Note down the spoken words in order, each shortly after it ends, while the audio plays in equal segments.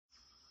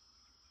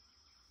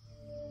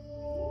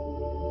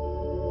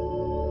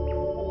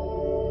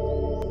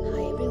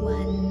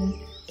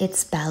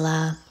it's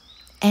Bella,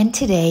 and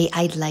today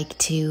I'd like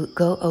to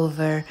go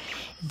over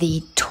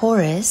the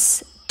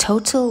Taurus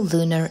total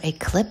lunar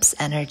eclipse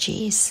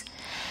energies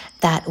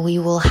that we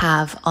will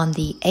have on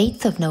the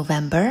 8th of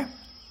November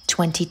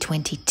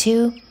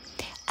 2022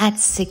 at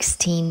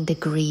 16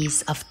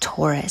 degrees of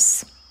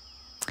Taurus.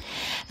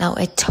 Now,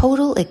 a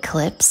total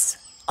eclipse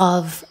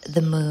of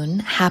the moon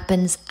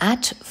happens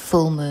at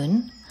full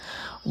moon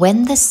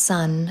when the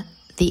sun,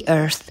 the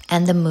earth,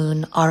 and the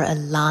moon are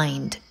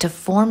aligned to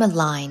form a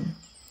line.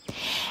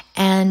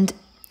 And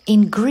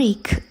in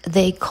Greek,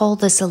 they call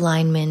this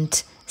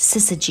alignment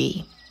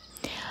syzygy.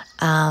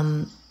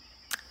 And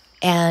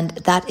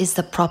that is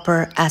the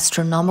proper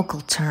astronomical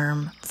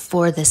term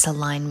for this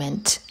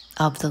alignment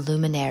of the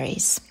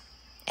luminaries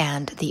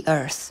and the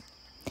earth.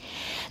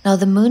 Now,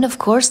 the moon, of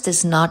course,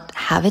 does not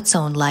have its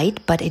own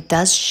light, but it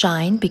does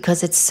shine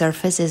because its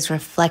surface is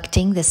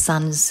reflecting the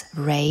sun's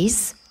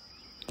rays.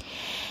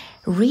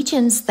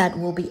 Regions that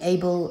will be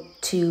able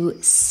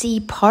to see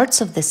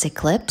parts of this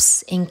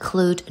eclipse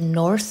include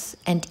north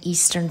and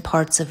eastern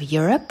parts of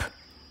Europe,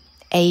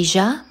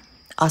 Asia,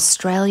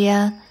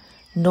 Australia,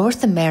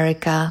 North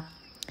America,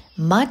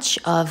 much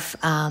of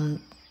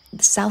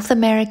South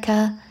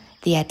America,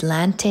 the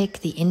Atlantic,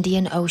 the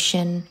Indian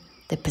Ocean,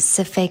 the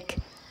Pacific,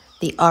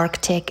 the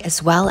Arctic,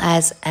 as well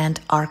as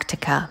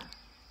Antarctica.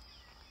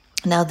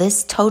 Now,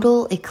 this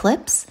total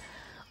eclipse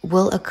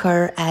will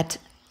occur at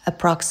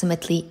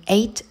approximately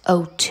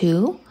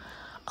 8:02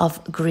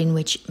 of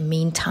Greenwich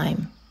Mean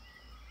Time.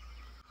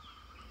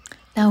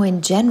 Now,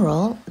 in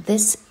general,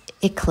 this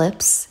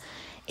eclipse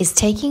is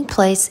taking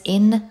place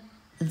in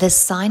the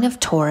sign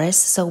of Taurus.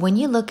 So when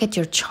you look at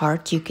your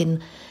chart, you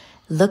can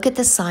look at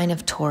the sign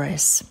of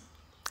Taurus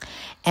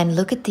and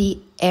look at the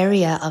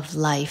area of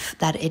life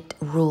that it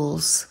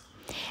rules.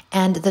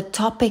 And the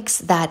topics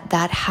that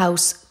that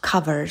house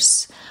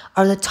covers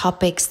are the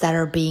topics that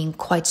are being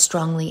quite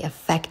strongly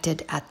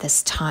affected at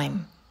this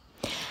time.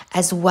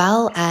 As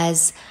well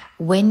as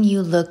when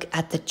you look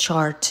at the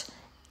chart,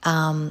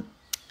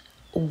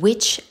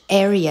 which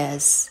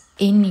areas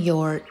in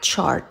your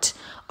chart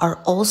are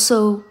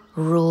also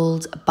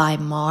ruled by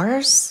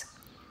Mars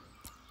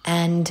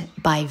and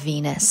by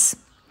Venus.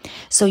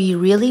 So you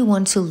really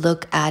want to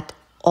look at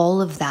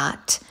all of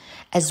that,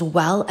 as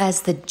well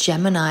as the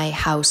Gemini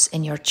house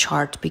in your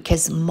chart,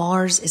 because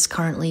Mars is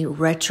currently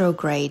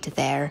retrograde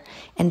there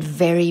and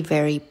very,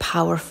 very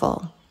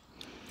powerful.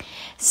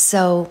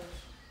 So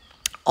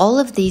all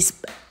of these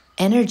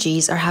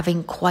energies are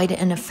having quite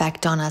an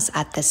effect on us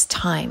at this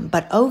time.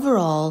 But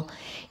overall,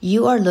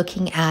 you are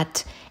looking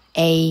at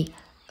a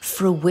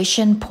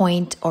fruition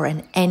point or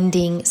an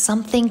ending,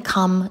 something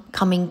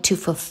coming to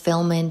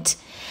fulfillment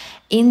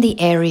in the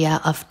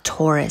area of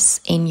Taurus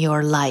in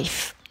your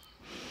life.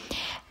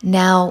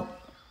 Now,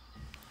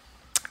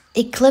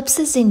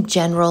 eclipses in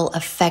general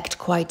affect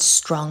quite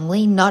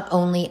strongly not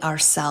only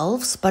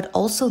ourselves, but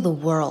also the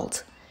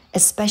world,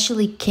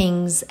 especially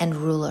kings and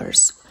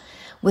rulers.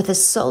 With a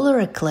solar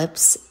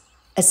eclipse,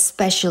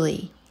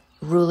 especially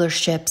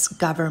rulerships,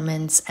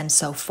 governments, and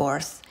so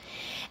forth.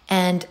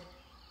 And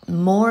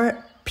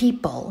more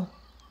people,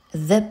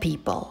 the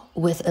people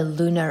with a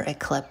lunar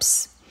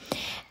eclipse.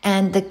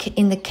 And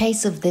in the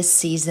case of this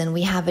season,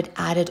 we have it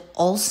added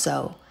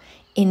also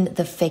in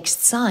the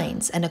fixed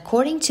signs. And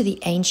according to the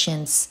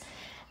ancients,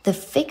 the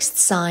fixed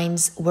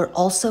signs were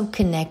also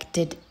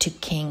connected to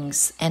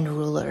kings and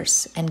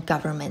rulers and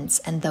governments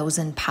and those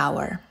in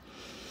power.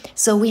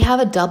 So we have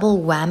a double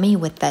whammy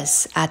with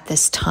this at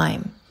this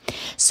time.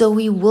 So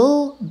we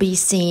will be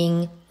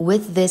seeing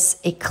with this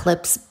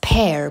eclipse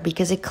pair,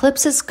 because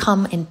eclipses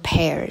come in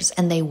pairs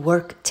and they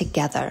work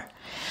together.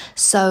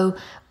 So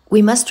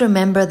we must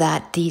remember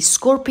that the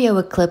Scorpio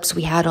eclipse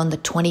we had on the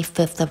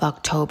 25th of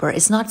October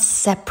is not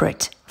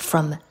separate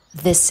from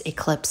this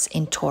eclipse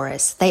in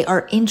Taurus. They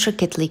are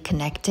intricately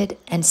connected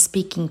and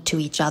speaking to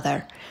each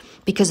other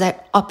because they're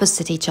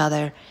opposite each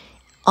other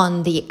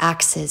on the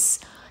axis,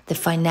 the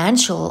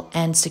financial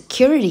and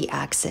security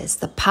axis,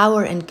 the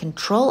power and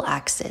control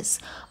axis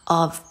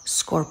of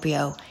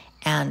Scorpio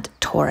and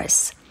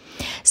Taurus.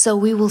 So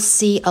we will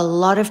see a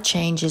lot of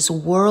changes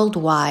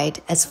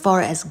worldwide as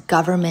far as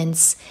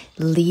governments,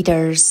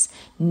 leaders,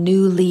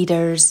 new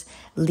leaders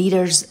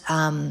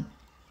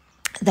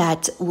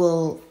that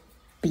will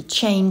be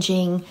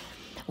changing.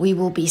 We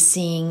will be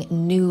seeing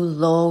new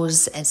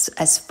laws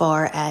as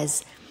far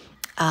as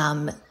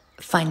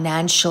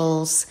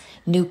financials,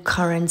 new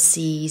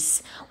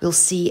currencies. We'll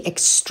see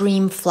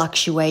extreme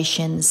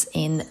fluctuations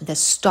in the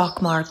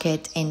stock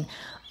market, in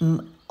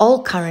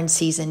all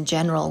currencies in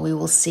general. We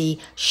will see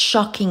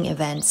shocking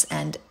events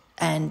and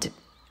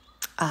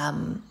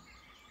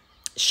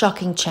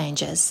shocking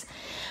changes.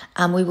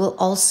 We will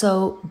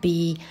also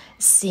be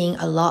seeing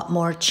a lot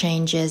more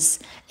changes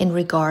in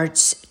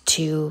regards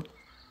to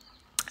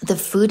the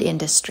food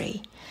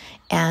industry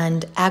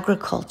and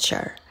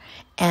agriculture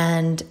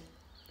and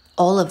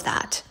all of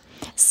that.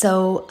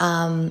 So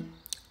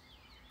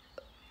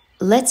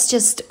let's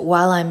just,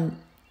 while I'm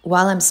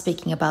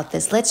speaking about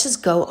this, let's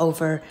just go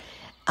over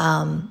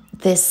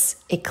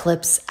this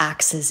eclipse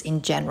axis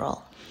in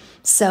general.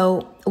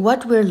 So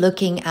what we're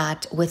looking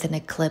at with an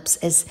eclipse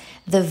is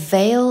the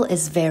veil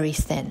is very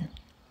thin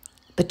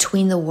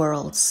between the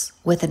worlds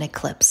with an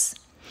eclipse.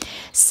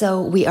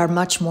 So we are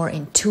much more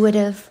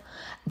intuitive.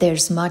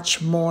 There's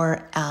much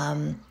more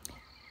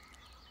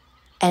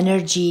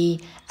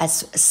energy,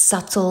 as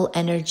subtle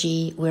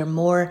energy. We're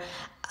more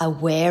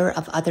aware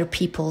of other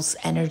people's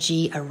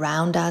energy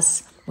around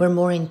us. We're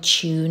more in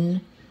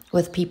tune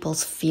with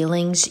people's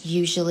feelings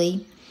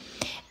usually.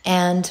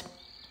 And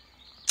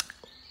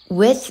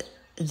with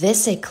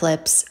this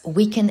eclipse,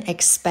 we can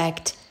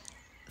expect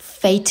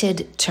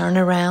fated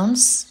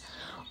turnarounds.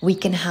 We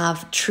can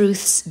have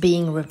truths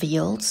being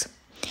revealed.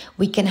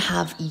 We can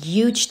have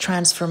huge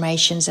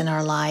transformations in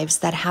our lives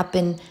that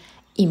happen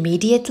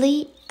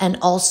immediately and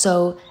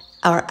also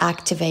are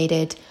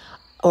activated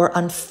or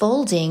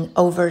unfolding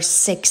over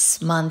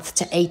 6 month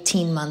to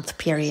 18-month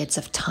periods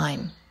of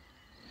time.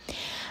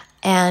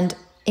 And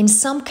in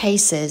some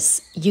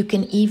cases, you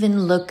can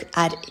even look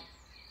at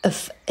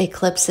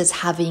eclipses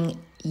having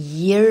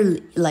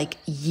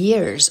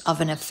years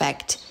of an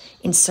effect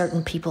in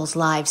certain people's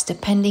lives,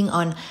 depending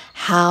on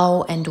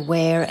how and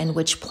where and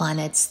which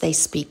planets they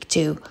speak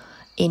to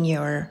in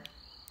your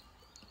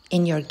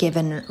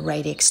given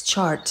radix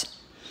chart.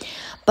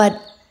 But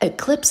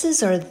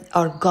eclipses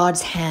are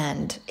God's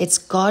hand. It's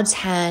God's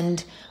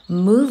hand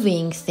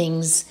moving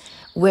things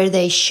where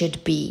they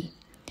should be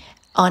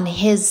on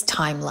His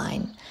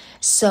timeline.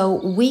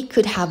 So we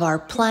could have our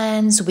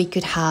plans, we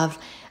could have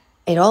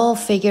it all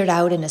figured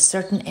out in a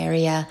certain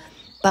area,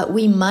 but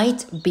we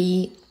might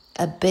be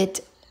a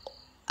bit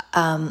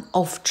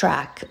off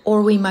track,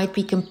 or we might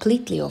be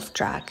completely off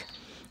track,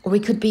 or we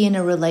could be in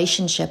a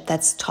relationship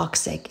that's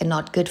toxic and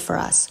not good for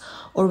us,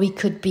 or we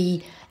could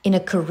be in a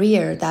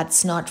career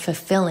that's not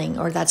fulfilling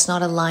or that's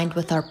not aligned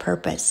with our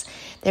purpose.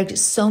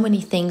 There's so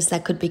many things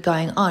that could be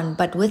going on,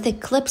 but with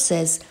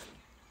eclipses,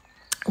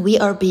 we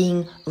are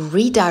being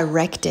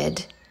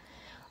redirected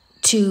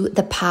to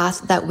the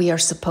path that we are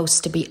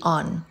supposed to be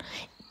on,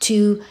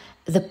 to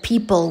the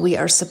people we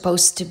are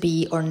supposed to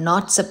be or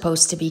not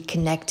supposed to be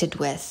connected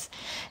with.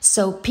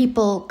 So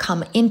people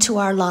come into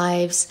our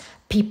lives,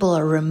 people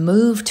are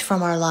removed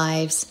from our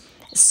lives.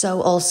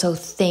 So also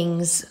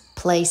things,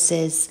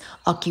 places,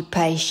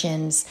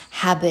 occupations,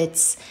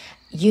 habits,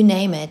 you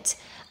name it,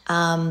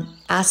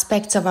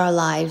 aspects of our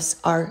lives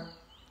are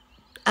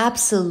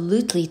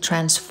absolutely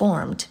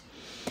transformed.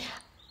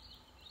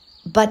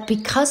 But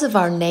because of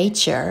our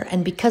nature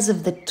and because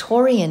of the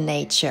Taurian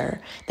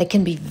nature that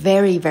can be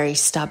very, very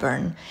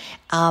stubborn,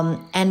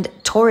 and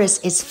Taurus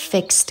is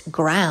fixed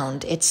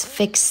ground, it's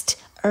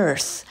fixed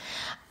earth,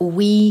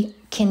 we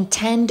can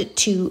tend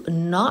to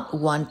not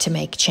want to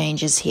make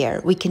changes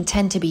here. We can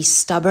tend to be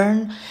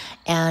stubborn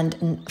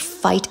and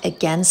fight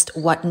against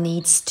what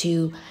needs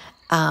to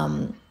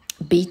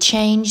be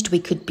changed. We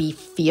could be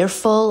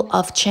fearful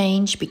of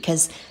change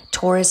because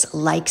Taurus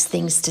likes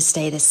things to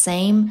stay the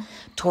same.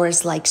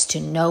 Taurus likes to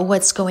know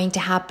what's going to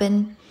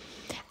happen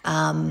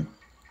and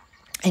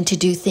to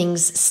do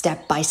things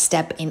step by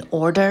step in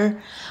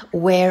order.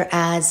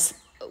 Whereas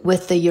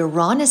with the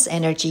Uranus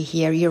energy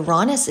here,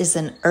 Uranus is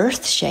an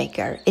earth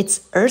shaker.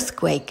 It's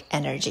earthquake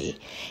energy.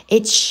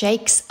 It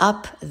shakes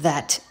up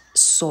that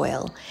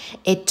soil.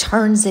 It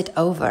turns it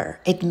over.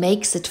 It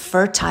makes it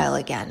fertile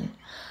again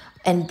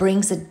and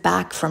brings it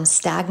back from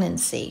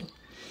stagnancy.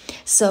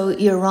 So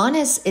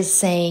Uranus is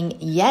saying,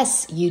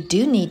 yes, you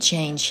do need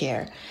change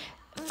here.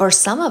 For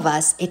some of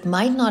us, it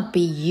might not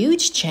be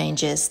huge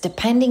changes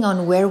depending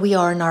on where we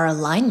are in our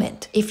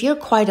alignment. If you're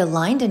quite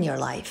aligned in your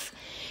life,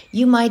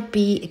 you might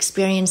be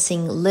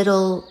experiencing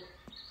little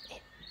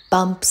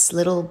bumps,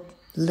 little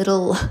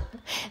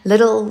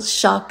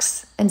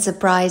shocks and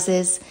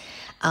surprises,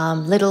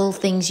 little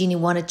things you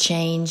want to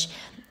change.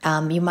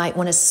 You might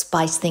want to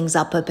spice things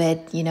up a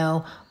bit,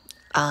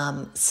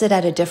 sit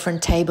at a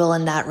different table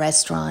in that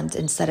restaurant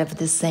instead of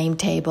the same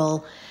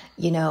table,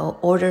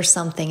 order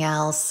something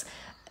else,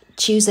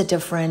 choose a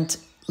different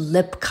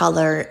lip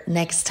color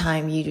next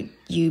time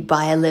you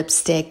buy a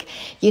lipstick.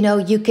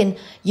 You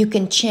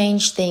can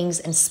change things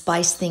and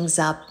spice things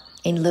up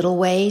in little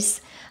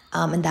ways,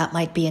 and that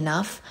might be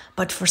enough.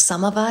 But for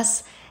some of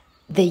us,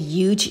 the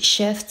huge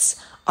shifts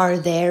are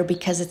there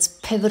because it's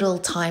pivotal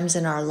times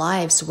in our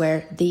lives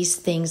where these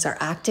things are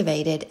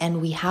activated,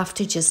 and we have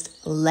to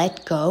just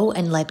let go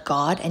and let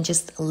God and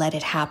just let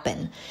it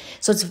happen.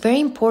 So it's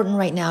very important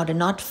right now to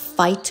not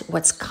fight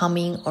what's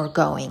coming or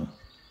going,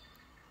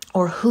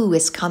 or who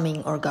is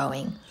coming or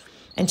going,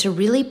 and to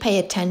really pay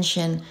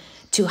attention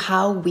to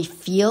how we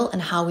feel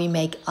and how we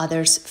make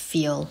others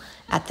feel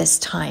at this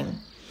time.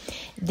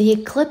 The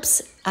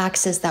eclipse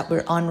axis that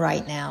we're on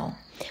right now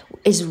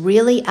is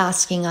really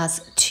asking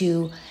us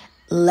to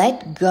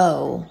let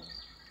go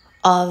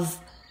of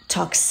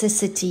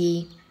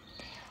toxicity,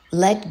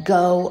 let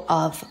go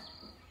of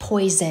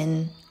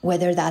poison,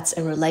 whether that's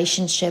a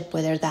relationship,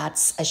 whether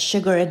that's a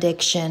sugar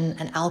addiction,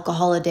 an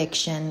alcohol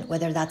addiction,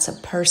 whether that's a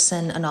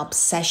person, an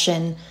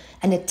obsession,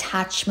 an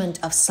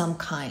attachment of some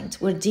kind.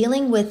 We're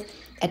dealing with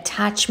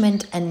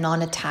attachment and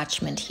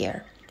non-attachment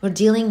here. We're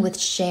dealing with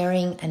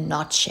sharing and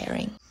not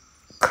sharing.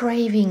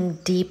 Craving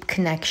deep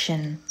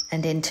connection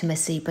and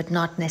intimacy, but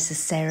not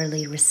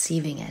necessarily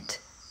receiving it,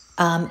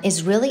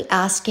 is really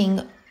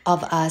asking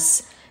of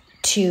us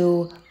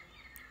to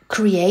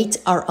create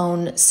our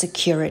own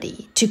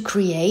security, to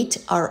create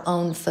our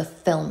own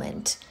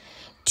fulfillment,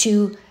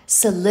 to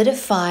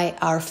solidify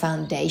our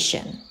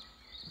foundation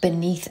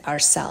beneath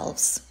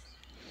ourselves,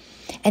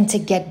 and to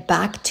get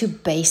back to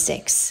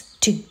basics,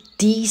 to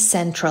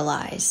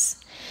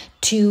decentralize,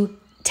 to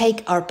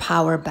take our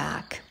power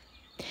back.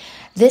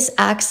 This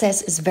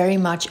access is very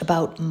much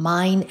about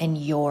mine and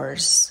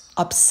yours,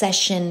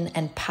 obsession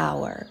and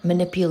power,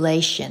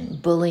 manipulation,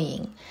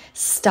 bullying,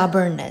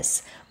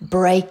 stubbornness,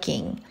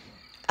 breaking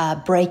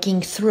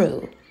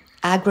through,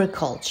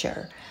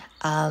 agriculture,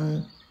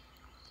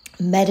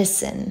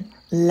 medicine,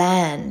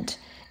 land,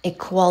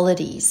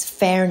 equalities,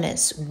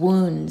 fairness,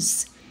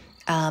 wounds.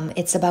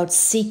 It's about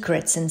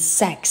secrets and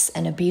sex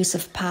and abuse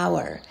of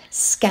power,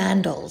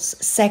 scandals,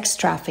 sex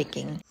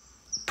trafficking,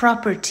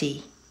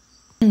 property,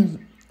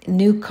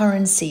 new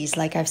currencies,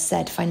 like I've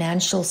said,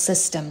 financial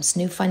systems,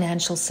 new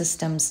financial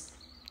systems.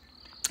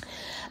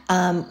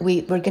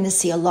 We're going to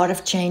see a lot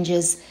of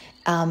changes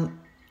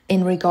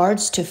in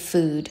regards to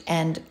food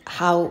and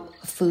how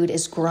food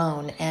is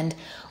grown. And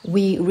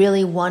we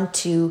really want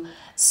to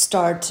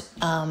start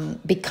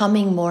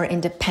becoming more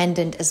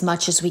independent as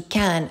much as we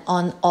can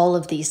on all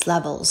of these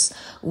levels,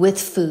 with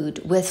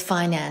food, with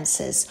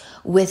finances,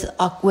 with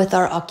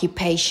our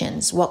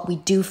occupations, what we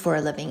do for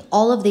a living.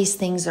 All of these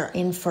things are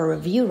in for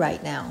review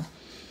right now.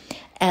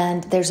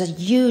 And there's a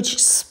huge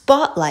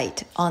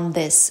spotlight on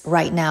this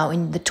right now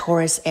in the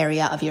Taurus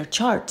area of your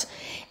chart.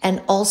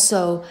 And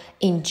also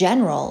in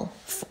general,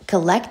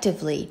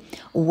 collectively,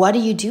 what do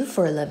you do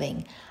for a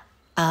living?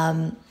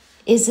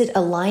 Is it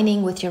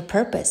aligning with your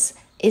purpose?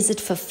 Is it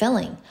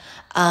fulfilling?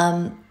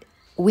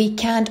 We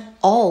can't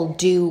all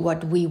do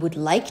what we would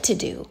like to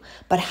do,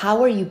 but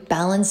how are you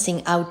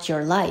balancing out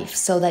your life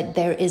so that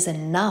there is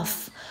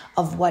enough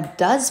of what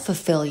does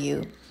fulfill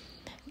you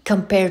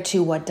compared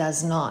to what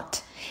does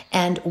not?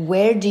 And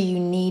where do you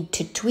need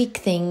to tweak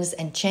things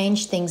and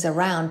change things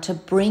around to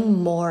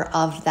bring more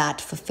of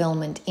that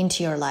fulfillment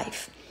into your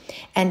life?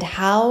 And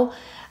how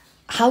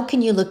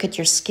can you look at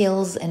your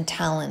skills and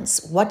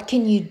talents? What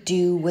can you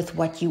do with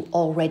what you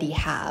already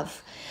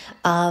have?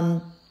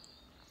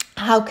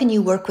 How can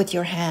you work with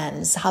your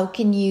hands? How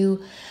can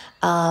you,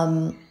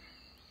 it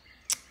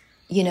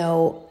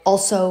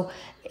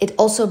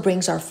also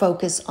brings our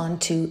focus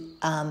onto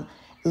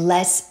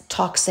less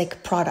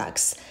toxic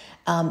products.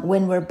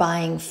 When we're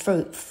buying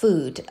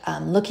food,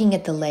 looking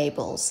at the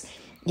labels,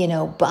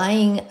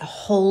 buying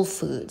whole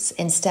foods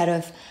instead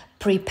of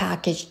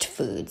prepackaged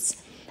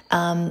foods,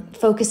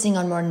 focusing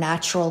on more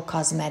natural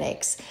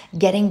cosmetics,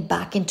 getting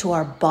back into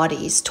our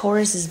bodies.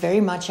 Taurus is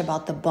very much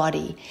about the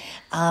body,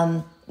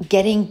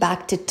 getting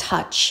back to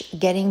touch,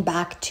 getting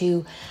back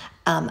to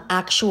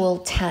actual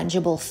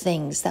tangible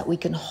things that we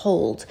can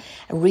hold,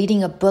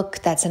 reading a book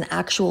that's an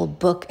actual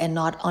book and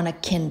not on a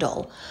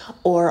Kindle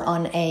or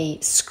on a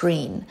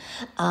screen.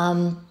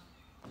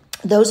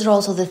 Those are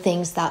also the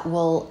things that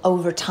will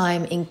over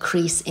time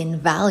increase in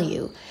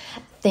value,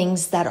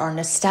 things that are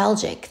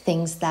nostalgic,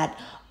 things that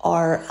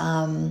are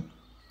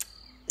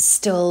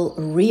still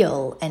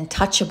real and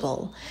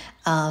touchable,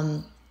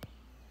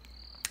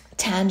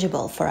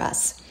 tangible for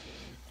us.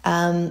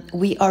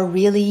 We are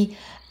really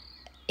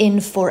in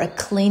for a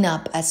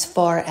cleanup as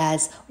far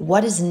as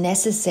what is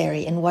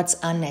necessary and what's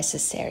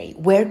unnecessary.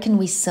 Where can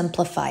we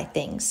simplify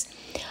things?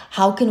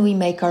 How can we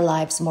make our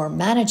lives more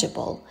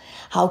manageable?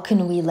 How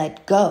can we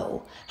let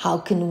go? How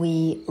can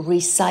we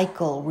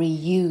recycle,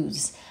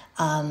 reuse?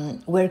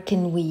 Where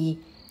can we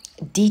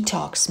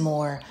detox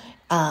more?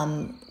 How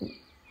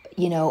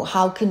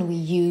can we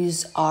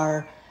use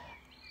our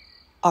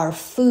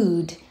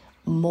food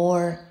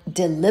more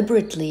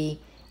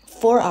deliberately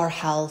for our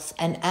health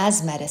and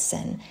as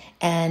medicine,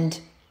 and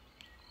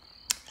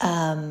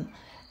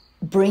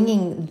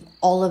bringing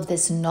all of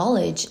this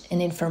knowledge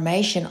and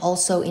information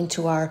also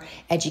into our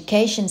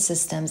education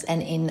systems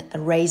and in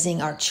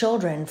raising our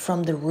children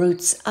from the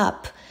roots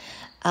up.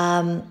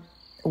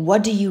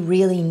 What do you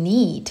really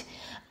need?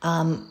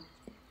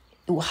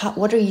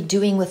 What are you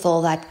doing with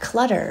all that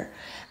clutter?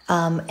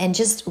 And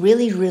just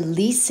really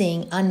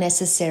releasing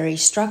unnecessary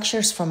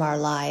structures from our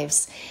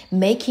lives,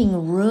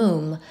 making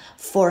room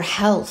for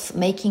health,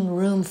 making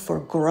room for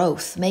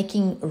growth,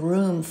 making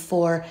room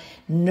for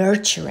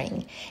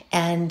nurturing,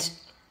 and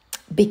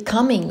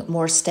becoming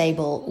more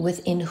stable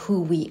within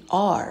who we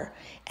are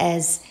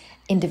as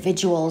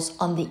individuals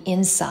on the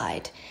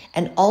inside,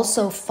 and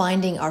also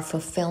finding our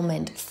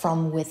fulfillment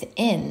from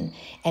within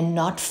and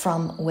not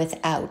from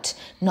without,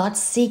 not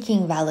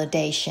seeking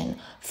validation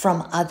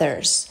from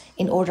others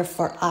in order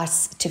for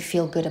us to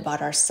feel good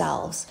about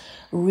ourselves.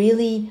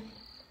 Really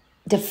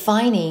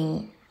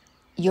defining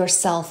your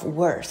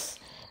self-worth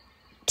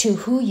to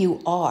who you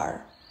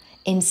are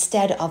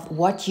instead of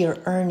what you're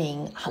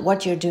earning,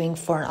 what you're doing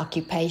for an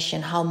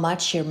occupation, how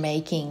much you're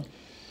making,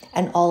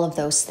 and all of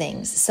those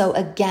things. So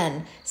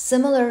again,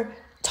 similar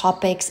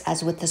topics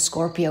as with the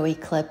Scorpio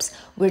eclipse,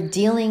 we're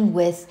dealing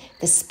with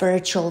the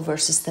spiritual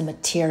versus the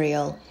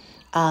material,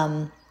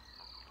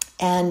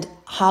 and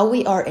how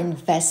we are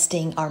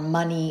investing our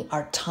money,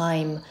 our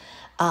time,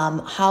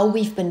 how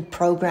we've been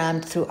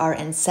programmed through our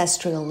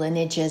ancestral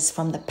lineages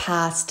from the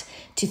past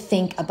to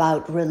think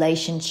about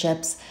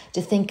relationships,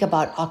 to think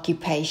about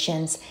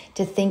occupations,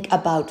 to think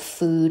about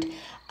food.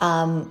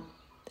 And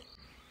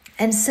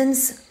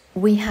since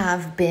we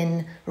have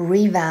been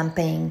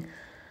revamping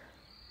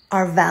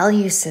our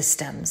value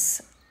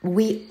systems,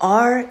 we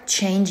are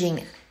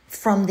changing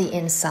from the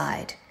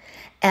inside.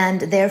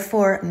 And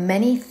therefore,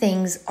 many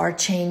things are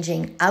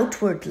changing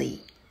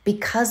outwardly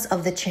because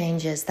of the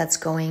changes that's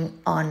going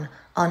on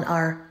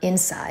our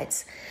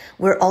insides.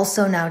 We're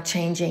also now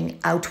changing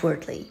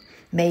outwardly.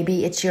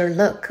 Maybe it's your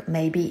look,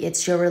 maybe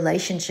it's your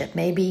relationship,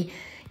 maybe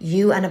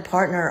you and a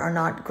partner are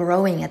not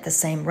growing at the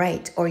same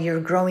rate, or you're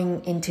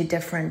growing into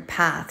different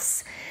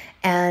paths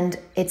and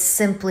it's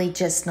simply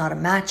just not a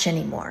match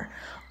anymore,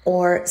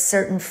 or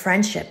certain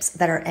friendships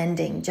that are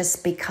ending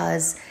just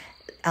because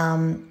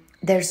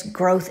there's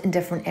growth in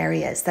different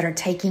areas that are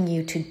taking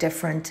you to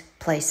different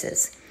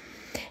places.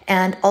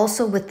 And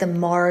also with the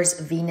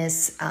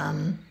Mars-Venus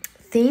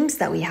themes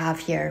that we have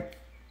here,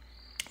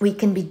 we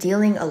can be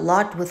dealing a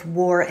lot with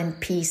war and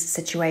peace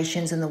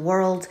situations in the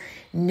world,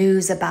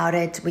 news about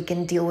it. We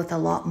can deal with a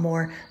lot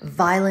more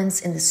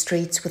violence in the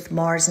streets with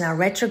Mars now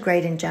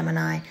retrograde in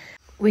Gemini.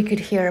 We could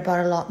hear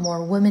about a lot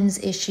more women's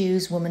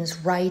issues, women's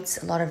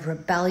rights, a lot of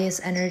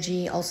rebellious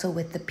energy, also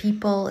with the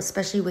people,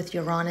 especially with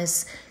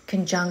Uranus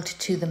conjunct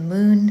to the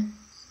moon,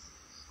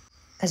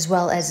 as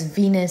well as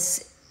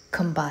Venus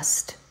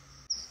combust.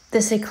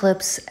 This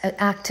eclipse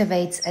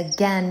activates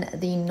again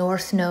the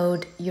North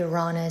Node,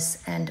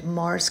 Uranus, and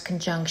Mars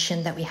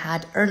conjunction that we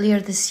had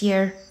earlier this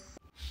year,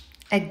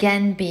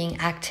 again being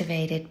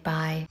activated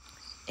by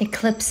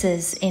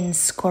eclipses in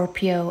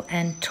Scorpio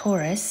and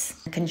Taurus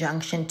in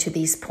conjunction to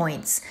these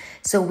points.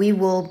 So we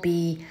will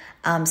be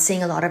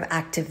seeing a lot of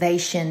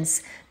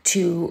activations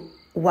to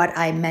what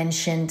I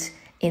mentioned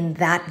in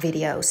that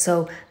video.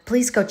 So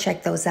please go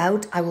check those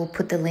out. I will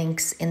put the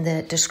links in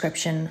the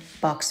description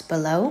box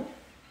below.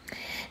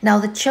 Now,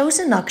 the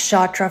chosen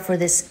nakshatra for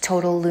this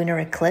total lunar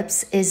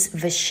eclipse is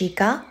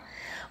Vishika,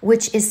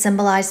 which is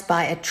symbolized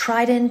by a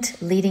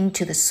trident leading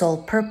to the soul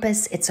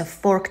purpose. It's a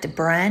forked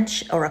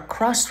branch or a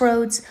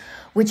crossroads,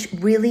 which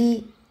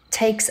really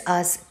takes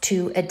us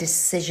to a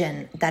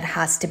decision that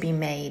has to be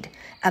made,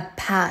 a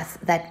path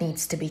that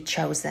needs to be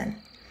chosen.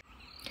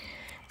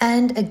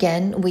 And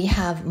again, we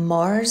have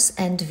Mars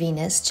and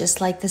Venus, just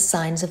like the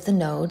signs of the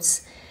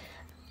nodes,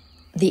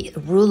 the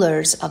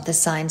rulers of the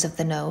signs of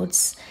the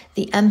nodes,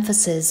 the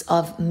emphasis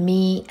of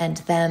me and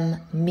them,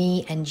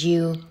 me and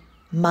you,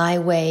 my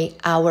way,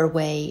 our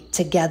way,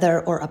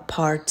 together or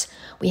apart.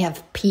 We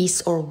have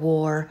peace or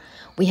war.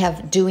 We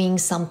have doing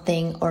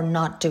something or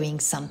not doing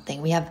something.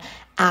 We have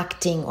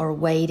acting or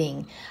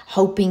waiting,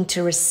 hoping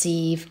to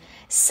receive,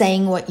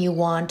 saying what you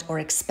want or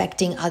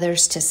expecting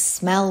others to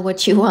smell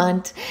what you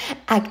want,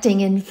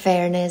 acting in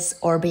fairness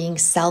or being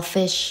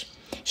selfish,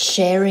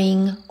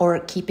 sharing or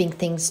keeping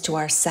things to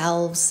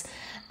ourselves,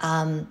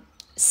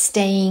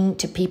 staying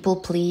to people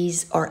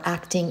please or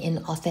acting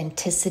in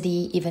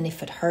authenticity even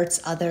if it hurts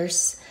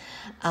others,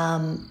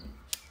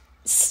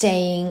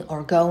 staying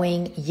or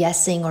going,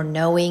 yesing or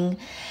knowing.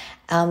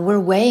 We're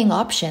weighing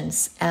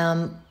options,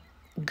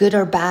 good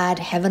or bad,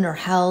 heaven or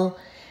hell,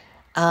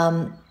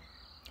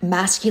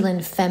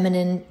 masculine,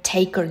 feminine,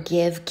 take or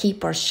give,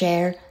 keep or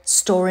share,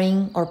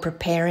 storing or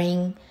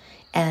preparing,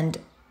 and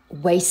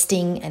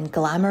wasting and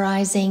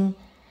glamorizing,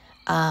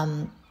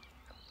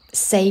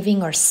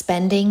 saving or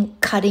spending,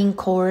 cutting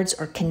cords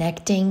or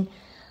connecting,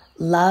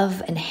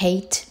 love and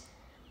hate,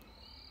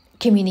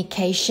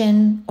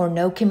 communication or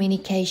no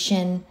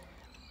communication,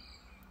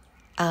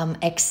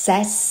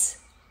 excess,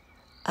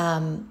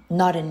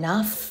 not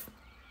enough,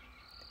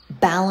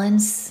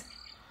 balance.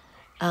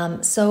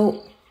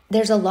 So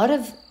there's a lot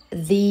of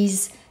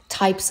these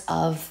types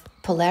of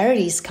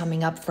polarities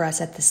coming up for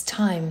us at this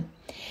time.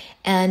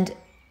 And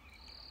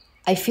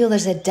I feel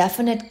there's a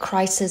definite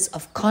crisis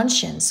of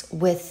conscience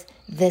with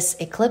this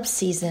eclipse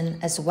season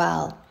as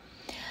well.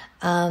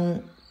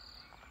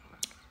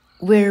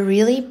 We're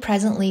really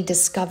presently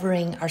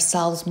discovering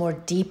ourselves more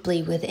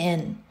deeply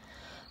within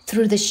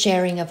through the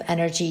sharing of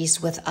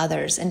energies with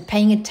others and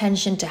paying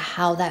attention to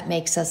how that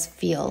makes us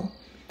feel.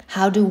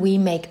 How do we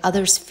make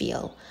others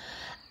feel?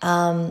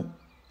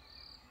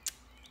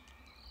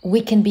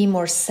 We can be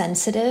more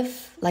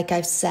sensitive, like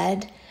I've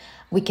said.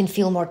 We can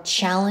feel more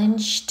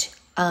challenged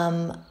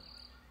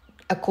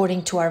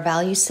according to our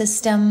value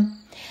system.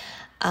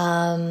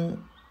 But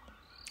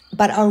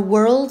our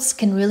worlds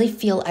can really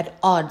feel at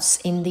odds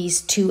in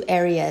these two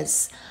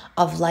areas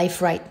of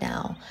life right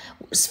now,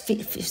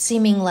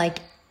 seeming like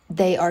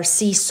they are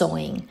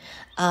seesawing,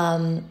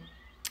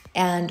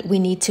 and we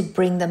need to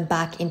bring them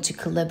back into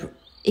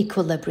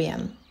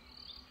equilibrium.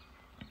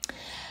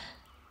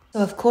 So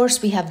of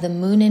course we have the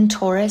moon in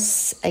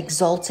Taurus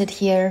exalted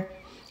here,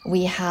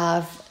 We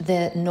have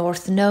the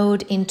North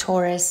Node in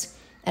Taurus,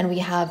 and we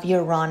have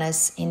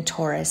Uranus in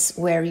Taurus,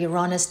 where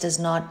Uranus does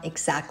not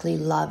exactly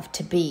love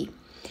to be.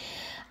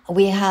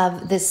 We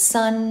have the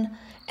Sun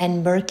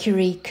and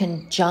Mercury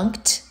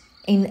conjunct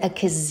in a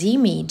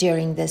cazimi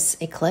during this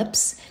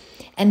eclipse.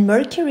 And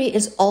Mercury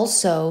is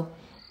also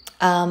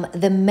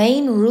the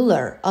main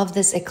ruler of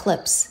this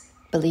eclipse,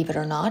 believe it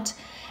or not.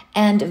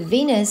 And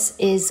Venus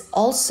is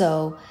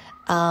also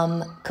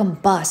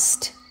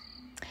combust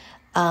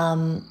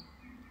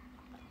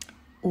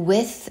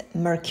with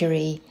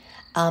Mercury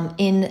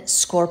in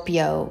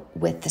Scorpio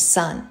with the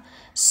Sun.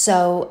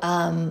 So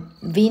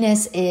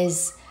Venus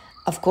is,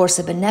 of course,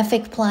 a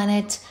benefic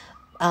planet,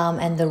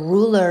 and the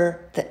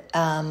ruler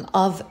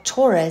of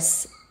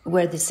Taurus,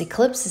 where this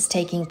eclipse is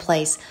taking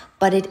place,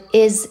 but it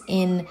is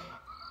in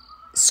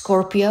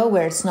Scorpio,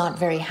 where it's not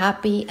very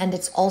happy, and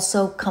it's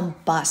also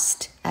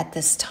combust at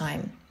this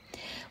time,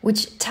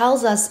 which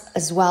tells us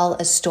as well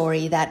a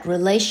story that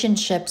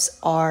relationships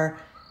are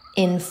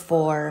in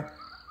for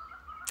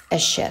a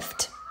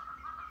shift.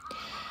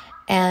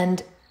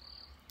 And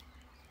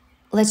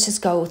let's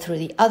just go through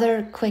the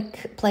other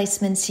quick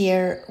placements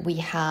here. We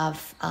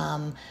have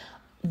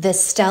the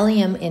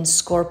stellium in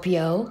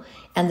Scorpio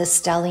and the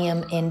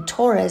stellium in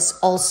Taurus,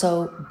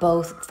 also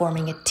both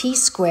forming a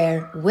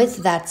T-square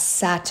with that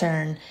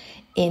Saturn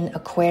in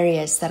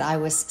Aquarius that I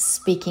was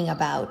speaking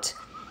about.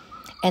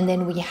 And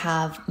then we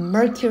have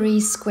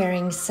Mercury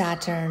squaring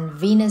Saturn,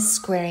 Venus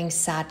squaring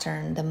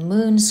Saturn, the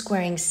Moon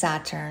squaring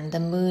Saturn. The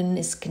Moon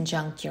is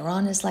conjunct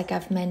Uranus, like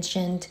I've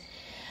mentioned.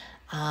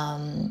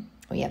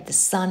 We have the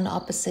Sun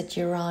opposite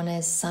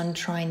Uranus, Sun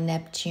trine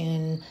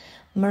Neptune,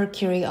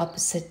 Mercury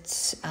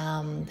opposite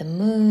the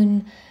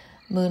Moon,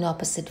 Moon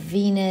opposite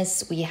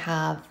Venus. We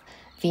have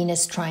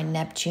Venus trine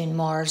Neptune,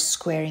 Mars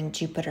squaring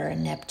Jupiter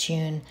and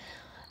Neptune,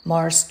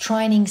 Mars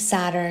trining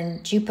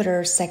Saturn,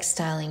 Jupiter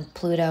sextiling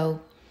Pluto.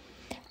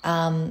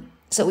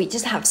 So we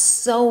just have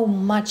so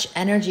much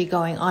energy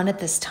going on at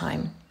this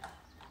time.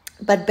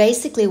 But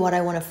basically what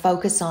I want to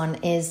focus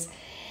on is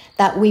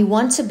that we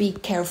want to be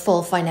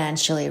careful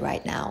financially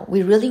right now.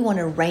 We really want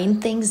to rein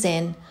things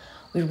in.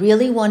 We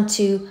really want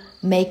to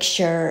make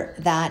sure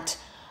that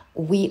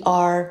we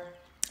are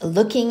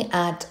looking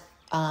at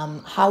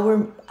how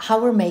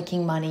we're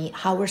making money,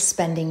 how we're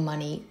spending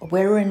money,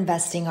 where we're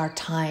investing our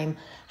time,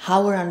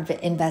 how we're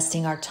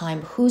investing our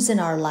time, who's in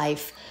our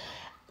life.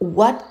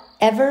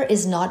 Whatever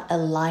is not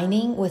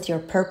aligning with your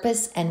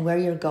purpose and where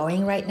you're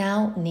going right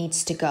now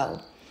needs to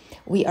go.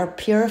 We are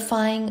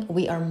purifying,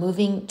 we are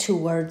moving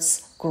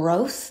towards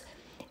growth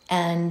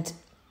and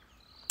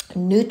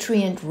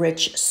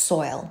nutrient-rich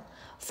soil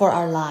for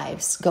our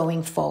lives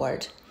going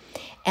forward.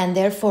 And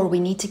therefore, we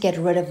need to get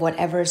rid of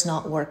whatever is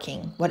not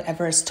working,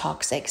 whatever is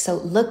toxic. So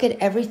look at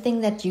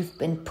everything that you've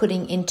been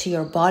putting into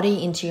your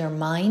body, into your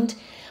mind.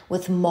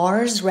 With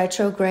Mars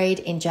retrograde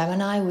in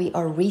Gemini, we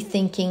are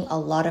rethinking a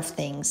lot of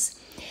things.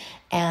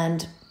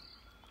 And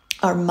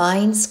our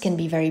minds can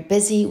be very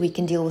busy. We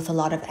can deal with a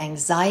lot of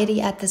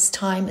anxiety at this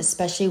time,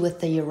 especially with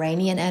the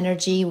Uranian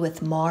energy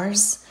with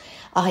Mars.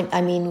 With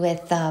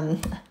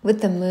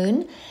the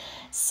Moon.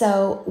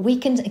 So we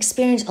can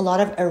experience a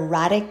lot of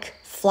erratic,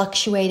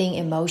 fluctuating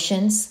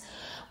emotions.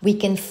 We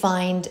can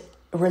find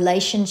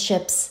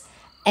relationships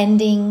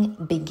ending,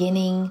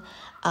 beginning.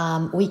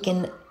 We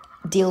can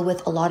deal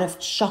with a lot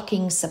of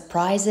shocking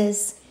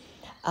surprises.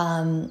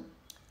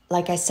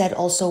 Like I said,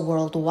 also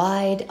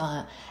worldwide.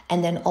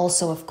 And then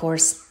also, of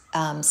course,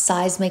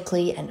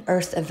 seismically and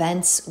Earth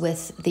events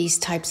with these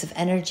types of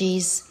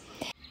energies.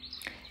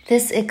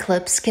 This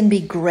eclipse can be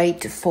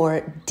great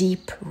for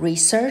deep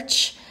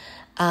research,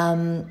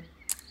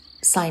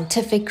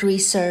 scientific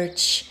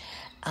research.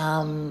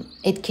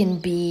 It can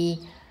be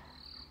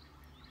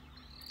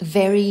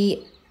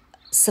very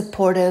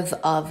supportive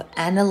of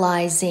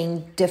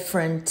analyzing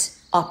different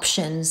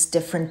options,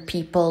 different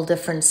people,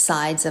 different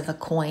sides of a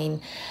coin.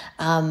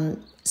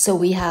 So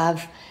we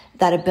have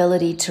that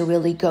ability to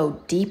really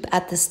go deep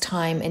at this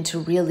time and to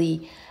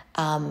really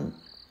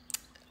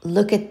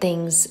look at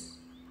things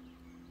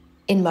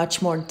in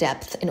much more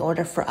depth in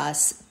order for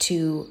us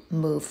to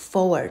move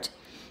forward.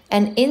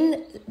 And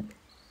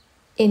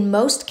in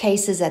most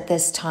cases at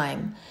this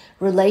time,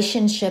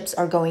 relationships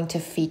are going to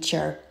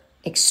feature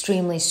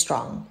extremely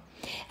strong.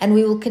 And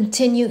we will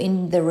continue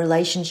in the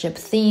relationship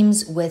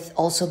themes with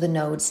also the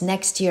nodes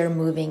next year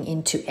moving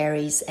into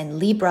Aries and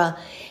Libra.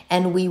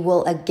 And we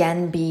will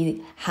again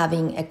be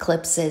having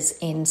eclipses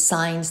in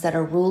signs that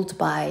are ruled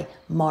by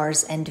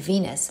Mars and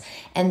Venus.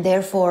 And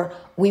therefore,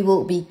 we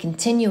will be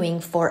continuing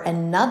for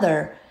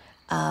another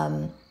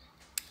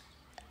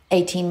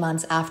 18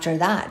 months after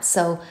that.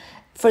 So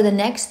for the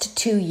next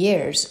 2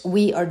 years,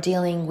 we are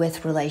dealing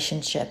with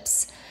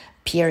relationships,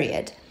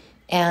 period.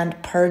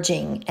 And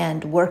purging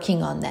and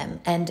working on them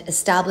and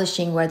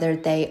establishing whether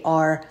they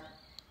are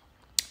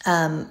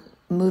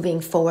moving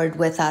forward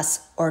with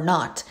us or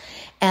not.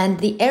 And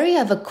the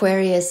area of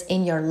Aquarius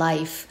in your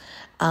life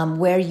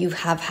where you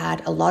have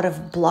had a lot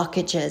of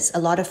blockages, a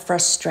lot of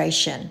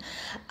frustration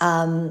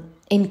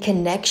in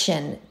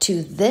connection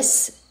to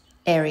this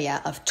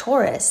area of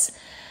Taurus,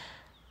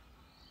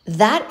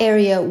 that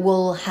area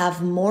will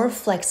have more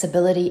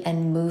flexibility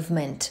and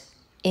movement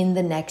in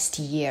the next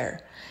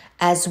year.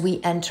 As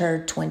we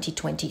enter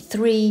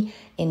 2023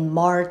 in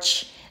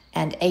March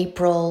and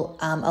April,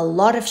 a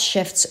lot of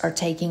shifts are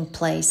taking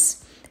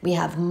place. We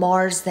have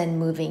Mars then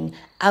moving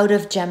out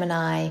of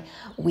Gemini.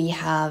 We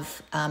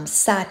have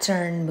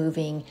Saturn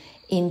moving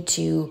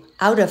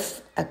out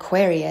of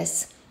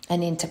Aquarius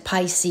and into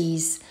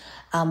Pisces.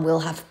 We'll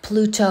have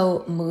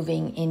Pluto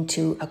moving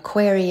into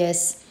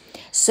Aquarius.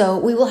 So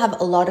we will have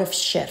a lot of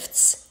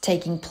shifts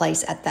taking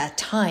place at that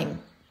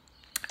time.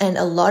 And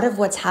a lot of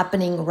what's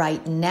happening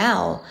right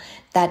now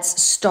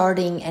that's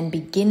starting and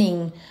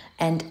beginning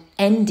and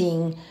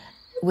ending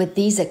with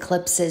these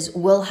eclipses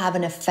will have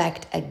an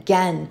effect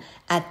again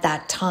at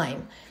that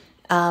time.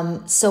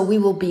 So we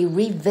will be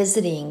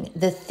revisiting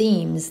the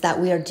themes that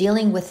we are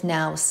dealing with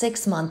now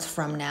 6 months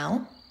from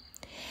now.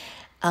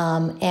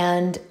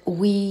 And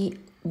we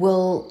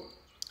will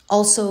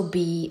also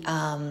be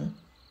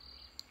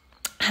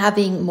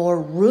having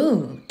more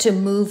room to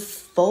move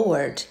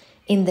forward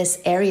in this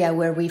area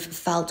where we've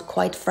felt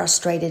quite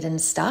frustrated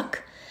and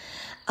stuck.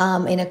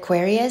 In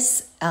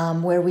Aquarius,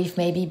 where we've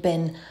maybe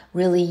been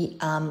really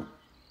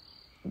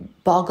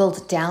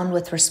boggled down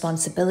with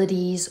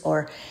responsibilities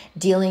or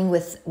dealing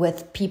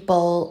with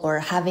people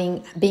or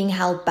being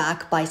held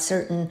back by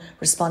certain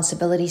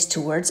responsibilities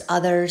towards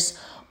others,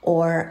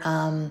 or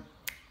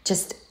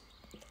just,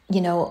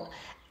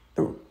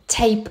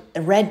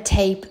 red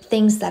tape,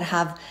 things that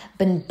have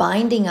been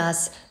binding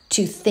us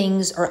to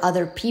things or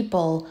other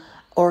people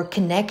or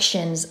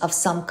connections of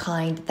some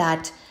kind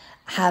that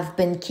have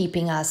been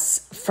keeping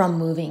us from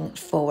moving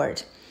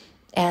forward.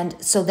 And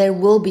so there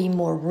will be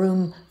more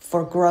room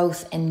for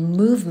growth and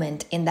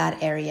movement in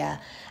that area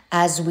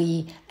as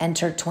we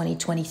enter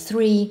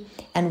 2023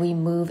 and we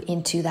move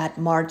into that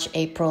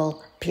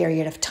March-April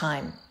period of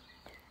time.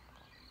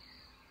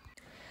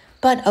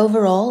 But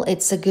overall,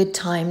 it's a good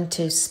time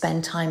to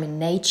spend time in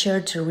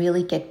nature, to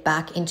really get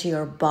back into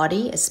your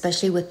body,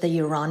 especially with the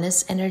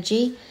Uranus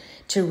energy,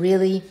 to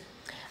really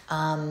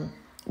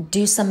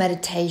do some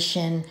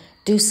meditation,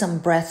 do some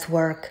breath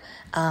work,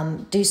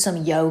 do some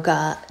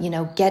yoga,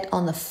 get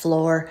on the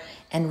floor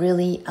and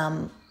really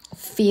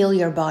feel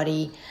your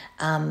body.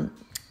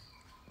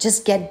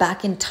 Just get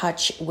back in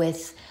touch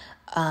with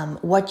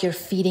what you're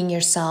feeding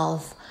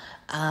yourself,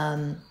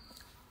 and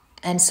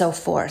so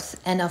forth.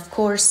 And of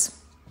course,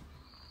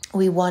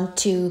 we want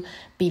to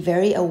be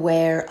very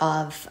aware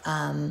of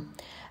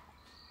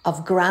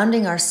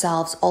grounding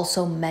ourselves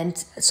also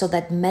so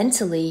that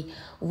mentally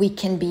we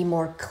can be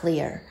more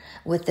clear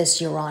with this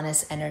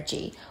Uranus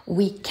energy.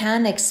 We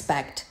can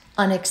expect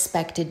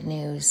unexpected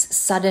news,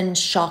 sudden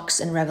shocks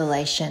and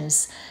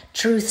revelations,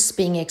 truths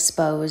being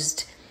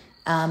exposed,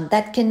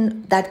 that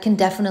can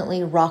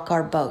definitely rock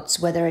our boats,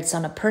 whether it's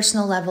on a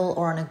personal level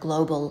or on a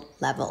global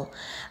level.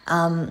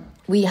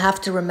 We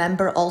have to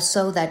remember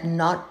also that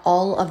not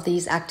all of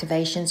these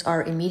activations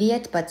are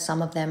immediate, but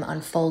some of them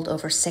unfold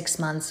over 6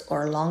 months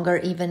or longer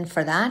even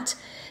for that.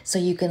 So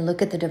you can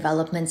look at the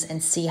developments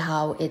and see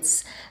how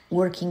it's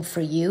working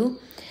for you.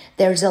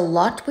 There's a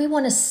lot we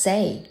want to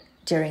say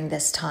during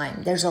this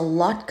time. There's a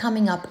lot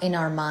coming up in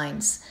our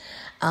minds.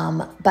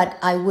 But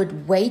I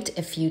would wait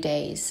a few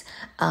days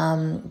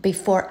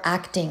before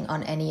acting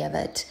on any of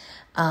it,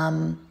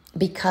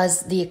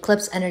 because the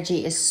eclipse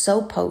energy is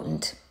so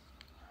potent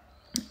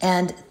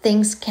and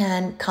things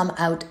can come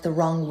out the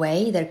wrong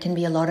way. There can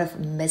be a lot of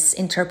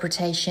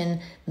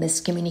misinterpretation,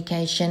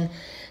 miscommunication.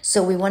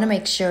 So we want to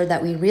make sure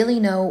that we really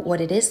know what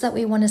it is that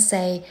we want to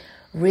say,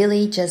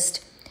 really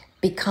just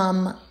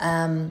become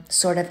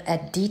sort of a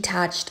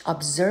detached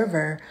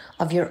observer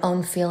of your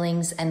own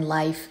feelings and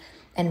life,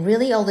 and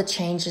really all the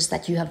changes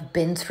that you have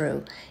been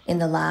through in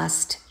the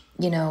last,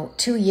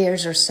 2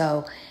 years or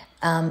so.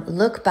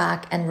 Look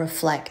back and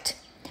reflect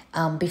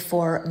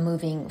before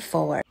moving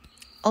forward.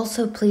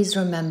 Also, please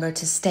remember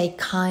to stay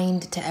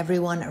kind to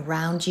everyone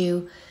around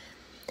you,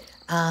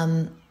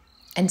 and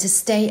to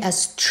stay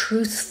as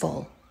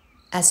truthful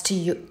as to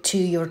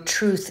your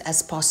truth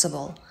as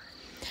possible.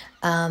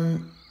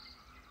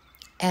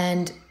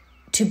 And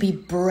to be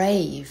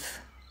brave,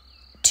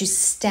 to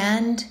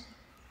stand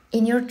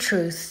in your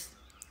truth,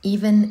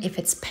 even if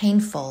it's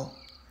painful,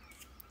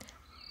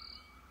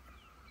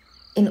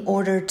 in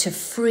order to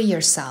free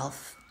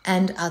yourself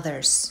and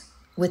others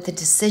with the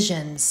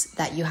decisions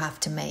that you have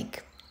to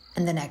make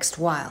in the next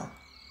while.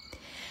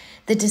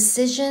 The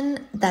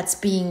decision that's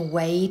being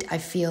weighed, I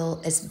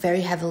feel, is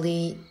very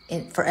heavily,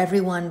 for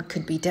everyone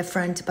could be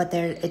different, but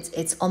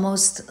it's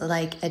almost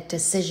like a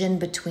decision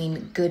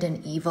between good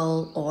and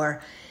evil,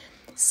 or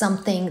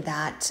something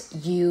that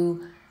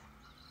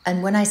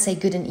and when I say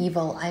good and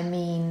evil, I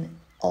mean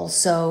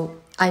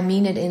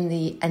it in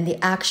the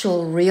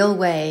actual real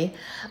way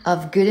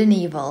of good and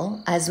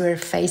evil as we're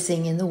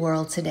facing in the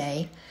world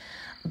today,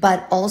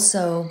 but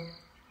also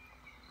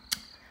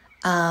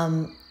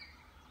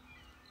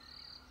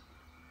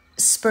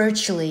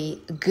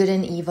spiritually good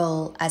and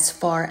evil as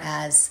far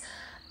as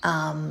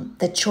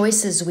the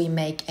choices we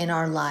make in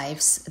our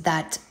lives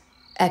that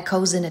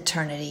echoes in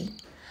eternity,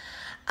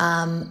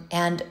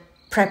 and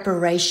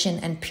preparation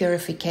and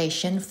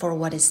purification for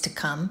what is to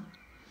come.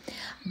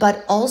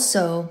 But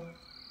also,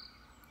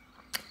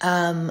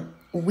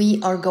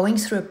 we are going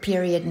through a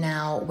period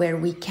now where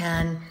we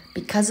can,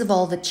 because of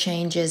all the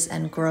changes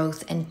and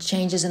growth and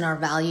changes in our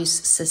values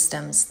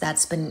systems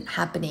that's been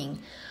happening,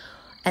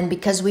 and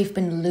because we've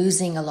been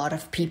losing a lot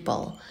of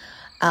people,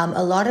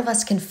 a lot of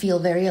us can feel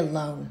very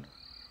alone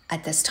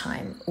at this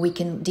time. We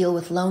can deal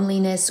with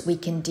loneliness. We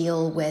can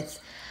deal with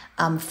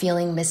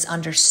feeling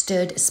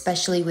misunderstood,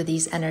 especially with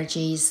these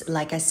energies.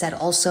 Like I said,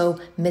 also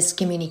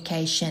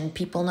miscommunication,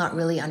 people not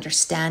really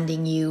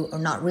understanding you or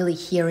not really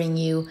hearing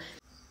you.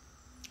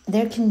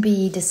 There can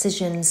be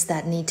decisions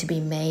that need to be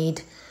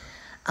made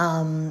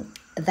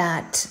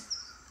that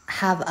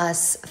have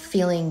us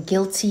feeling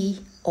guilty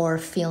or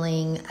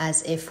feeling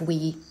as if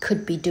we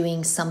could be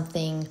doing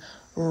something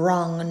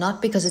wrong,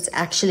 not because it's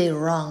actually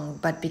wrong,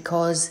 but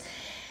because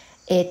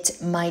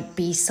it might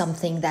be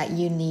something that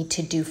you need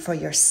to do for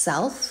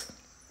yourself,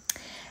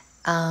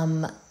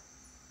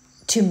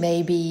 to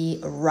maybe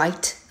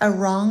right a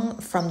wrong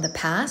from the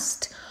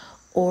past,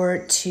 or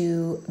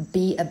to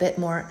be a bit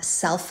more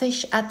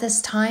selfish at this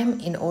time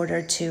in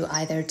order to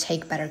either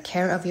take better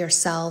care of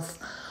yourself,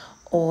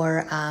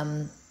 or,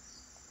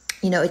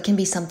 it can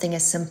be something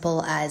as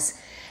simple as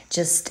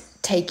just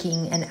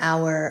taking an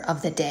hour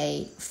of the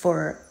day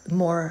for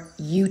more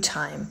you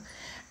time,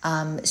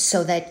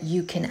 so that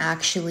you can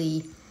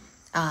actually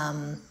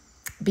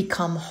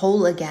become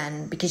whole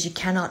again, because you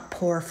cannot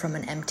pour from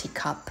an empty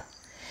cup.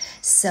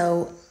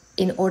 So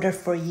in order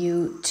for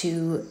you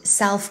to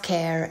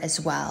self-care as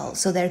well.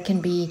 So there can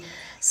be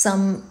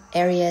some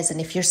areas, and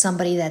if you're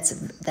somebody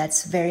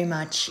that's very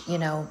much,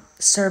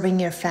 serving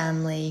your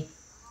family,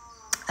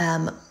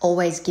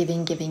 always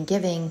giving,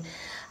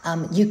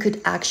 you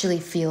could actually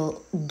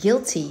feel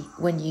guilty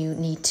when you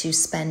need to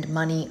spend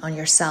money on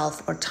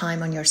yourself or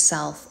time on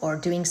yourself, or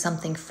doing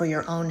something for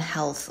your own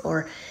health,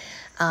 or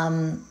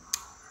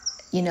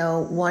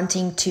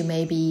wanting to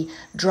maybe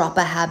drop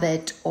a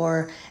habit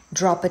or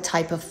drop a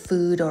type of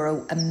food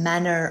or a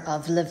manner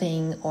of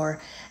living, or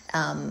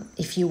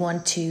if you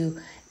want to,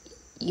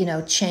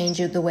 change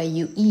the way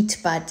you eat,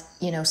 but,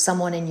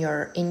 someone in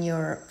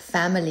your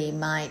family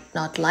might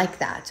not like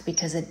that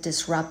because it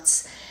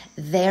disrupts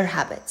their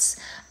habits.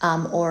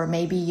 Or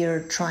maybe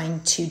you're trying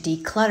to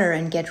declutter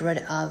and get rid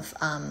of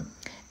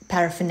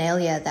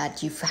paraphernalia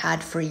that you've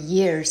had for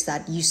years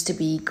that used to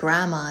be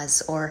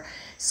grandma's or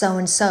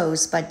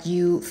so-and-so's, but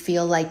you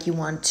feel like you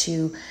want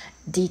to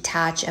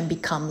detach and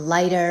become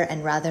lighter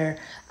and rather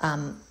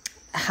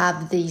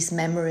have these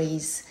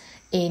memories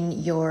in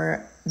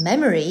your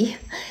memory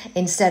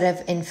instead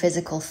of in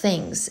physical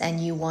things, and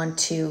you want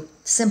to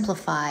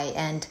simplify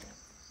and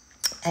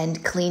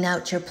clean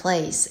out your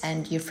place,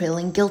 and you're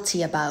feeling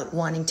guilty about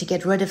wanting to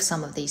get rid of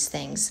some of these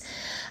things.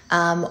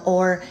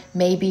 Or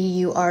maybe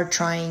you are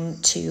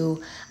trying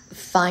to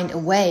find a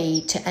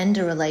way to end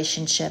a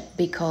relationship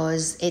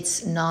because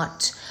it's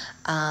not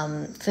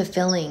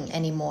fulfilling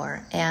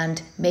anymore.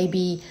 And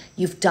maybe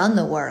you've done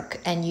the work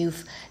and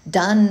you've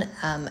done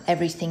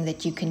everything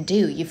that you can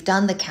do. You've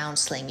done the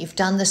counseling, you've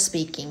done the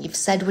speaking, you've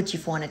said what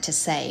you've wanted to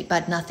say,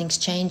 but nothing's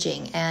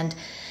changing. And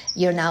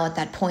you're now at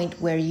that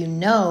point where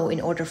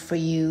in order for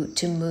you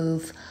to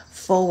move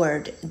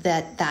forward,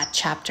 that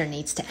chapter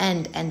needs to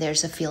end, and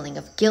there's a feeling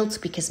of guilt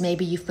because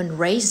maybe you've been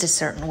raised a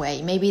certain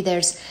way. Maybe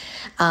there's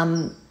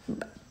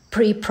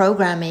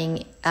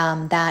pre-programming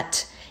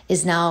that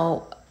is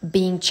now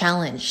being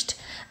challenged,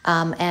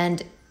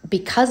 and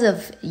because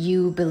of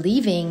you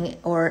believing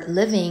or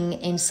living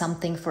in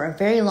something for a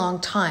very long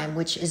time,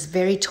 which is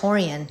very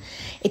Taurian,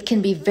 it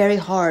can be very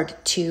hard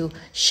to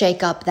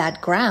shake up that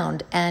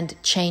ground and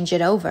change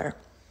it over,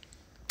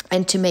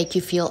 and to make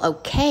you feel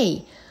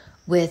okay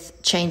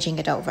with changing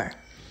it over.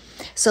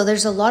 So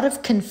there's a lot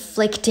of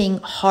conflicting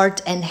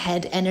heart and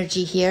head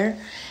energy here.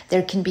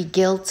 There can be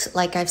guilt,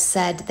 like I've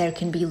said. There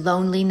can be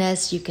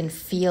loneliness. You can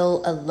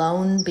feel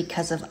alone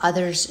because of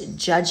others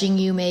judging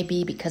you,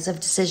 maybe because of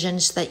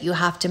decisions that you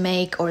have to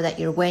make or that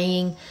you're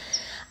weighing.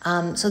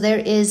 So there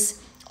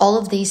is all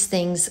of these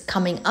things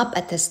coming up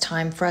at this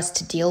time for us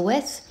to deal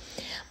with.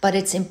 But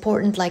it's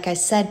important, like I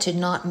said, to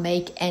not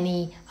make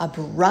any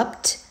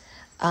abrupt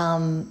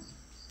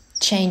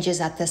changes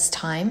at this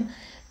time.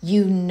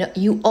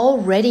 You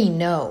already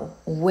know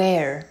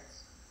where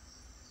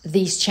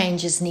these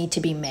changes need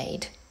to be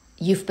made.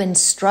 You've been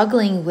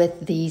struggling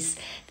with these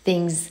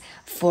things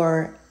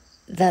for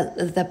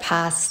the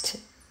past,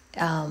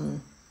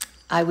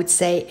 I would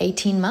say,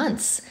 18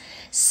 months.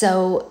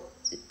 So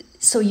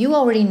you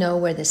already know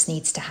where this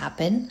needs to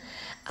happen.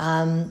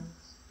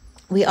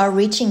 We are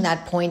reaching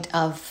that point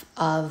of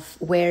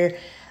where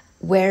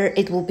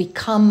it will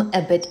become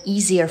a bit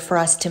easier for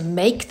us to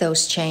make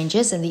those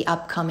changes in the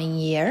upcoming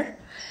year,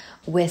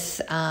 with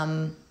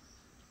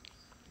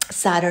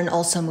Saturn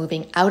also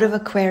moving out of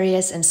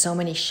Aquarius and so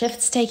many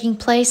shifts taking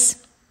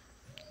place.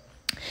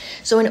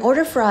 So in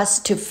order for us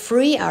to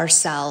free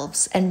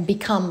ourselves and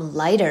become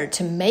lighter,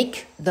 to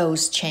make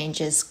those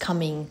changes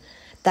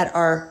that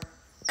are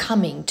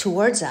coming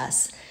towards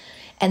us,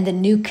 and the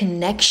new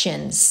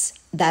connections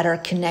that are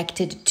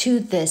connected to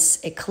this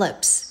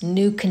eclipse,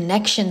 new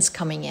connections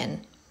coming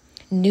in,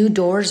 new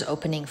doors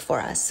opening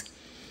for us,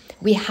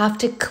 we have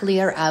to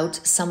clear out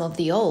some of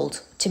the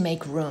old to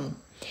make room.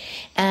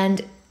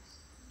 And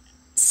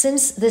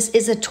since this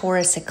is a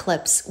Taurus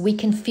eclipse, we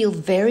can feel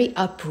very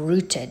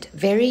uprooted,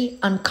 very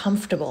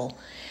uncomfortable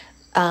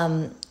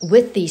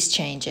with these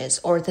changes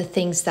or the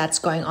things that's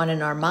going on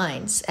in our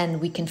minds.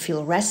 And we can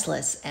feel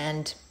restless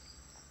and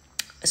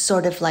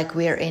sort of like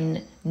we're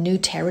in new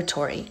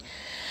territory.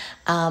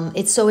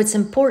 It's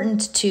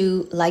important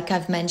to, like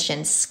I've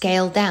mentioned,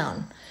 scale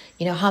down.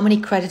 How many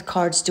credit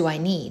cards do I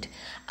need?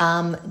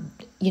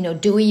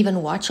 Do we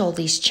even watch all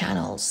these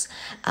channels?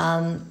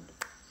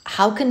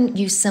 How can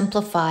you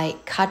simplify,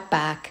 cut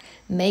back,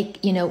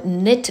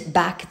 knit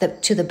back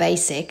to the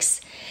basics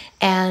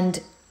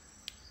and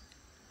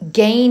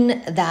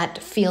gain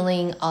that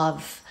feeling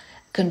of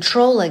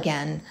control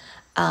again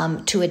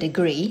to a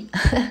degree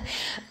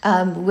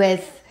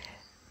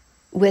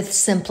with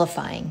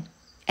simplifying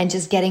and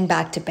just getting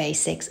back to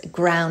basics,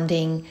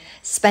 grounding,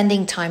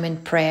 spending time in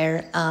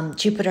prayer.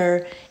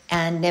 Jupiter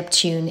and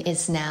Neptune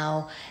is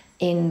now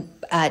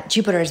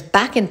Jupiter is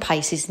back in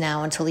Pisces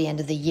now until the end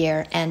of the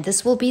year. And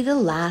this will be the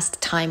last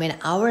time in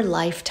our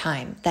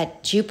lifetime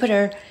that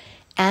Jupiter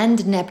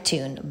and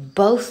Neptune,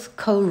 both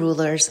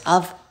co-rulers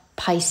of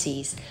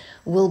Pisces,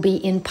 will be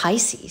in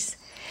Pisces.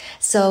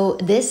 So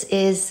this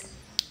is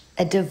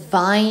a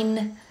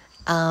divine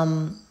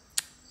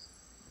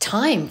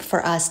time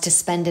for us to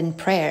spend in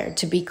prayer,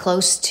 to be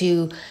close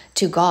to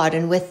God.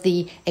 And with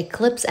the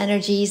eclipse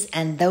energies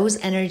and those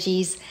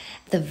energies,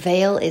 the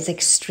veil is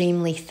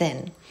extremely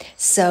thin.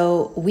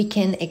 So we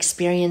can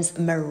experience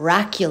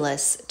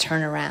miraculous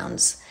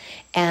turnarounds,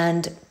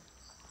 and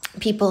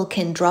people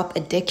can drop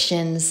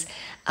addictions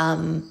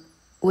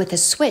with a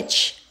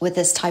switch with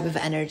this type of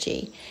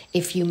energy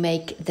if you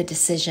make the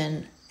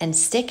decision and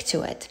stick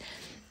to it.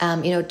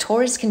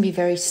 Taurus can be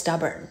very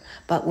stubborn,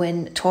 but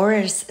when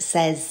Taurus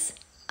says,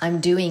 I'm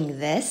doing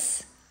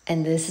this,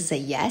 and this is a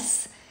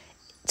yes,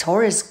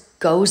 Taurus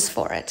goes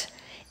for it.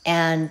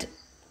 And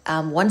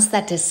once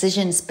that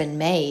decision's been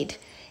made,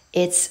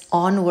 it's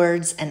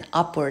onwards and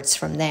upwards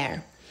from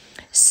there.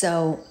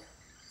 So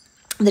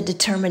the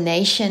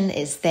determination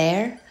is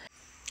there.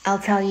 I'll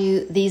tell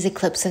you, these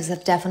eclipses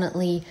have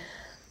definitely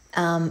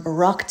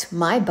rocked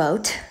my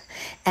boat,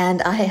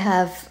 and I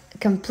have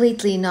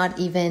completely not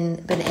even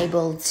been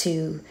able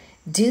to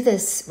do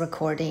this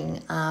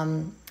recording.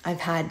 I've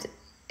had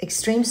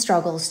extreme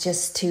struggles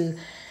just to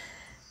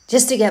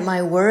get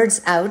my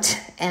words out.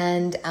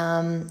 And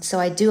so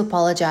I do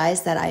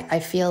apologize that I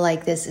feel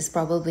like this is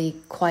probably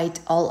quite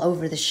all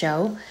over the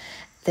show,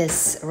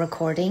 this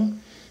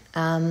recording.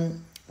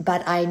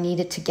 But I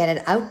needed to get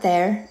it out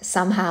there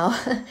somehow.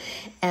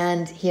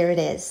 And here it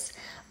is.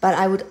 But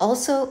I would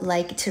also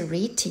like to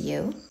read to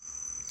you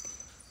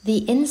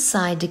the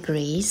inside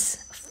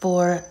degrees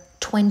for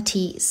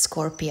 20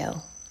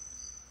 Scorpio,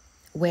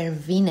 where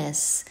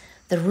Venus,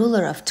 the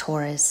ruler of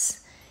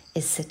Taurus,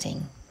 is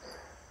sitting.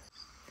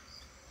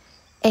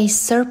 A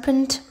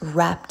serpent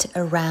wrapped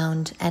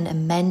around an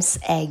immense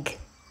egg,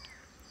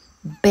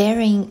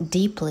 bearing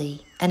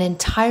deeply an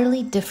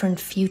entirely different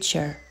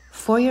future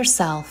for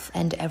yourself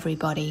and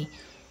everybody,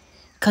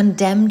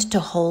 condemned to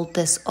hold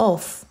this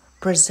off,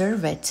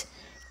 preserve it,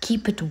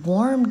 keep it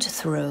warmed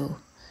through,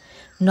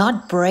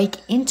 not break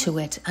into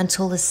it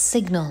until the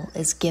signal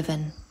is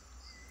given.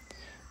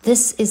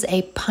 This is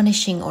a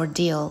punishing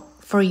ordeal,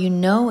 for you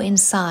know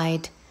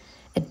inside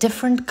a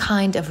different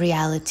kind of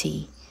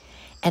reality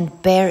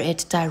and bear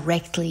it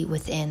directly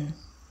within.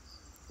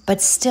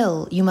 But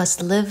still, you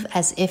must live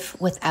as if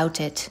without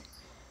it.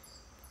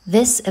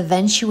 This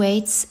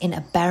eventuates in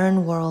a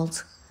barren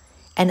world,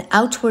 an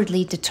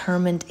outwardly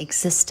determined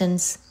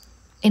existence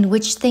in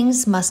which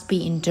things must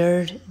be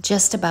endured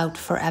just about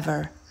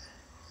forever.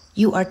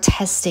 You are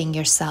testing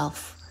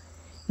yourself,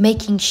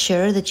 making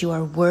sure that you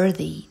are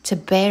worthy to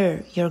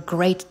bear your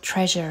great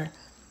treasure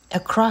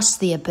across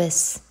the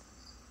abyss.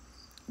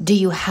 Do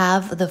you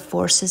have the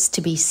forces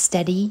to be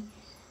steady,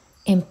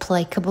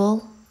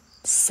 implacable,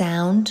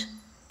 sound,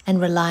 and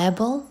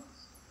reliable,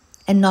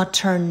 and not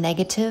turn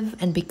negative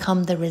and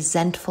become the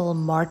resentful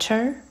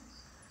martyr?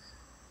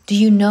 Do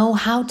you know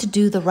how to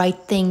do the right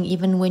thing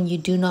even when you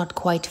do not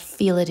quite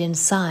feel it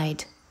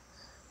inside?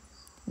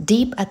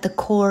 Deep at the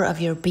core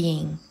of your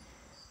being,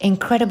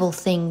 incredible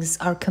things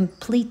are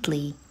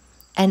completely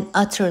and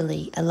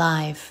utterly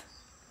alive,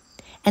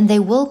 and they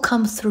will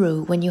come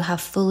through when you have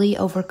fully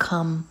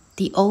overcome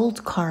the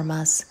old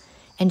karmas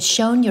and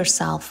shown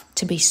yourself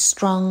to be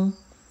strong,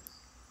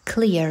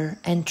 clear,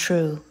 and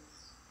true.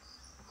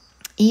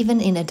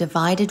 Even in a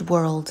divided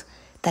world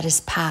that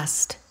is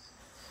past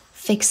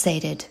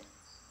fixated,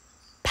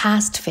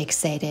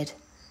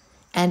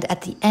 and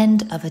at the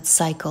end of its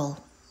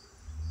cycle,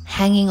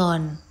 hanging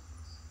on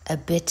a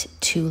bit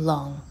too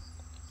long.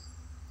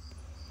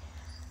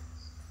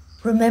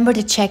 Remember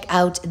to check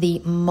out the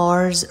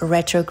Mars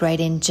retrograde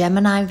in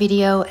Gemini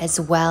video, as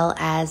well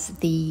as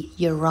the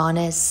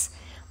Uranus,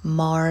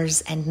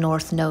 Mars, and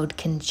North Node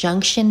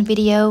conjunction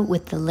video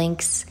with the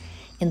links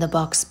in the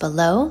box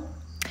below.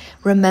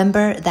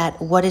 Remember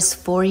that what is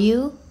for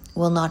you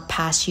will not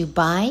pass you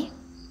by.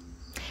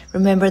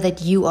 Remember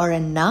that you are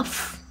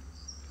enough,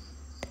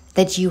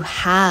 that you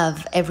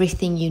have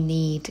everything you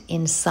need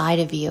inside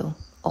of you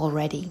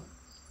already.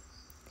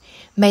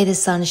 May the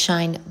sun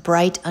shine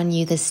bright on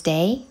you this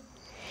day.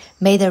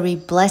 May there be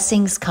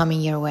blessings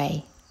coming your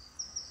way.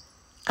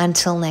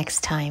 Until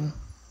next time,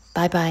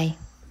 bye-bye.